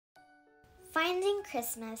Finding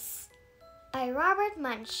Christmas by Robert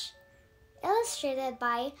Munsch, illustrated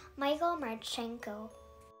by Martchenko.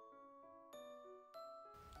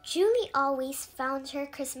 Julie always found her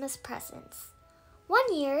Christmas presents.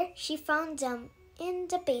 One year she found them in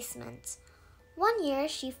the basement. One year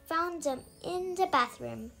she found them in the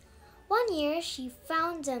bathroom. One year she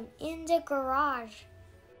found them in the garage.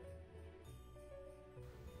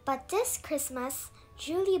 But this Christmas,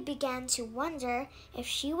 Julie began to wonder if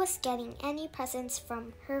she was getting any presents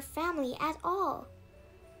from her family at all.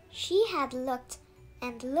 She had looked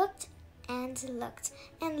and looked and looked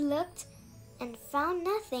and looked and found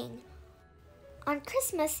nothing. On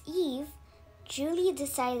Christmas Eve, Julie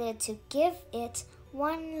decided to give it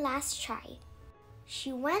one last try.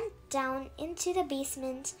 She went down into the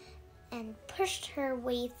basement and pushed her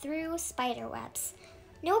way through spiderwebs.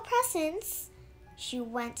 No presents. She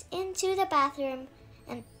went into the bathroom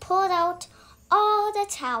and pulled out all the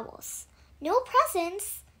towels. No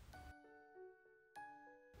presents.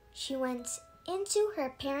 She went into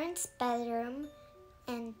her parents' bedroom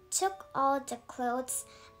and took all the clothes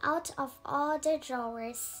out of all the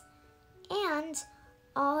drawers and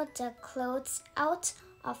all the clothes out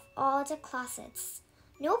of all the closets.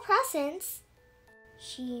 No presents.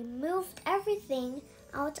 She moved everything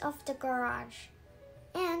out of the garage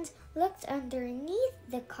and looked underneath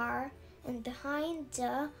the car and behind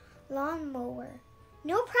the lawnmower.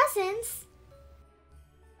 No presents.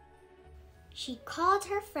 She called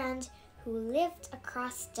her friend who lived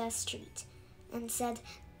across the street and said,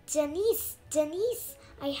 Denise,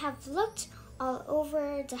 I have looked all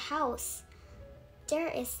over the house. There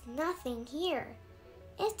is nothing here.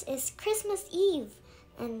 It is Christmas Eve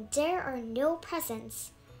and there are no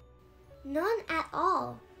presents. None at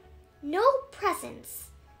all. No presents.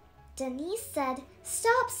 Denise said,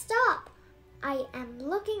 Stop! I am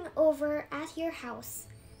looking over at your house,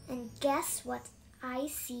 and guess what I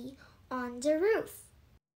see on the roof?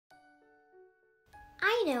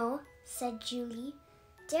 I know, said Julie.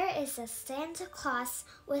 There is a Santa Claus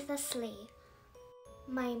with a sleigh.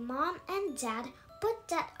 My mom and dad put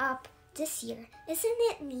that up this year. Isn't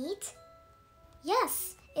it neat?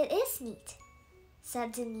 Yes, it is neat,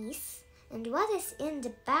 said Denise. And what is in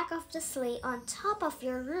the back of the sleigh on top of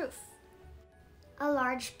your roof? A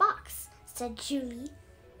large box, said Julie.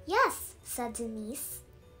 Yes, said Denise.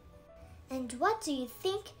 And what do you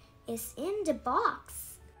think is in the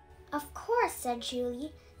box? Of course, said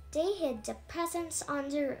Julie. They hid the presents on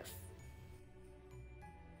the roof.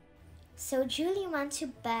 So Julie went to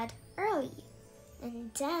bed early,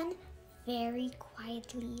 and then, very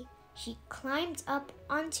quietly, she climbed up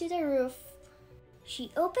onto the roof.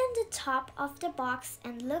 She opened the top of the box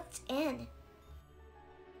and looked in.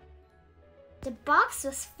 The box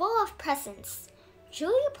was full of presents.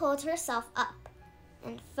 Julie pulled herself up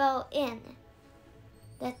and fell in.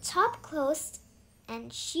 The top closed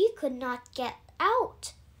and she could not get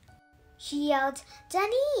out. She yelled,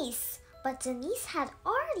 Denise! But Denise had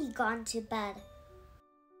already gone to bed.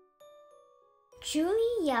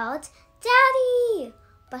 Julie yelled, Daddy!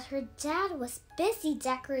 But her dad was busy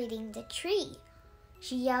decorating the tree.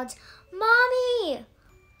 She yelled, Mommy!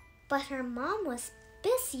 But her mom was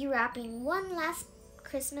busy wrapping one last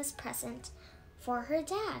Christmas present for her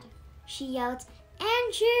dad. She yelled,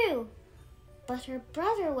 Andrew! But her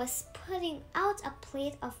brother was putting out a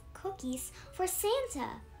plate of cookies for Santa.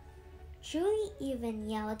 Julie even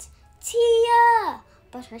yelled, Tia!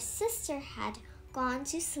 But her sister had gone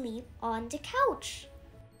to sleep on the couch.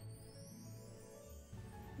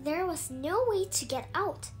 There was no way to get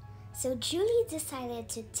out. So Julie decided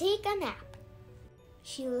to take a nap.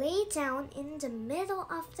 She lay down in the middle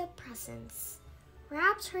of the presents,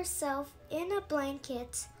 wrapped herself in a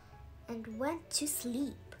blanket, and went to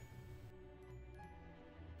sleep.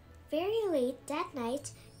 Very late that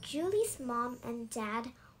night, Julie's mom and dad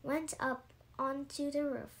went up onto the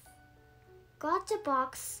roof, got the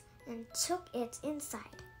box, and took it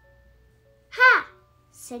inside. Ha!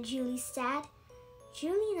 Said Julie's dad.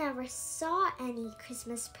 Julie never saw any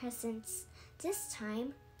Christmas presents this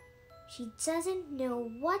time. She doesn't know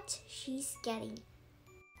what she's getting.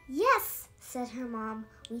 Yes, said her mom.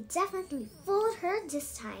 We definitely fooled her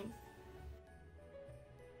this time.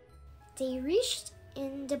 They reached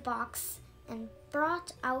in the box and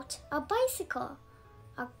brought out a bicycle.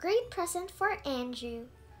 A great present for Andrew,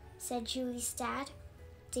 said Julie's dad.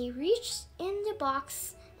 They reached in the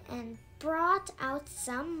box and brought out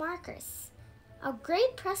some markers. A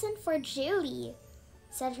great present for Julie,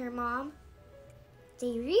 said her mom.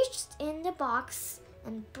 They reached in the box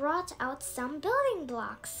and brought out some building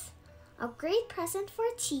blocks. A great present for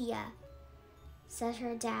Tia, said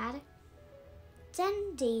her dad.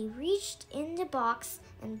 Then they reached in the box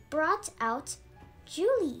and brought out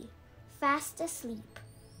Julie, fast asleep.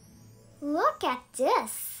 "Look at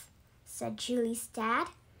this," said Julie's dad.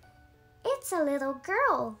 "It's a little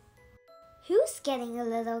girl." "Who's getting a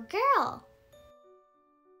little girl?"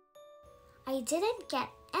 "I didn't get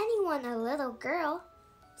anyone a little girl,"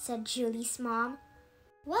 said Julie's mom.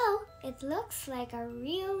 "Well, it looks like a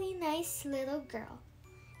really nice little girl,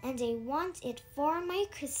 and I want it for my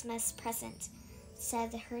Christmas present,"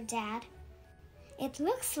 said her dad. "It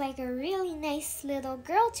looks like a really nice little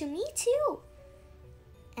girl to me too."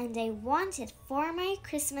 "And I want it for my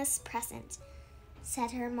Christmas present,"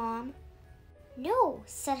 said her mom. "No,"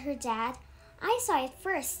 said her dad. "I saw it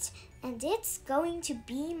first, and it's going to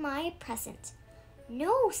be my present."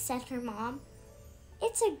 "No," said her mom.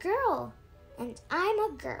 "It's a girl, and I'm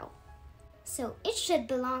a girl, so it should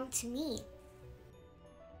belong to me."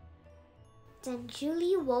 Then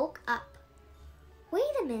Julie woke up.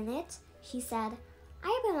 "Wait a minute," she said.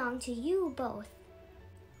 "I belong to you both."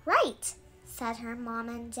 "Right," said her mom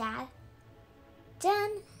and dad.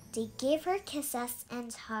 Then they gave her kisses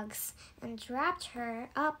and hugs and wrapped her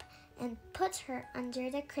up and put her under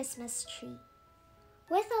the Christmas tree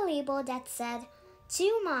with a label that said,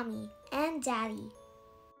 "To Mommy and Daddy."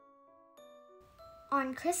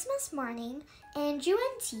 On Christmas morning, Andrew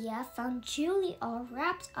and Tia found Julie all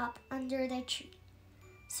wrapped up under the tree.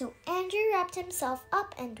 So Andrew wrapped himself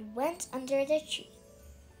up and went under the tree.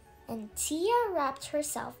 And Tia wrapped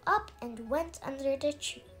herself up and went under the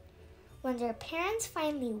tree. When their parents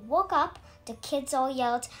finally woke up, the kids all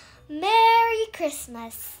yelled, "Merry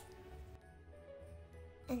Christmas!"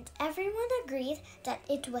 And everyone agreed that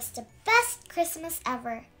it was the best Christmas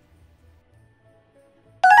ever.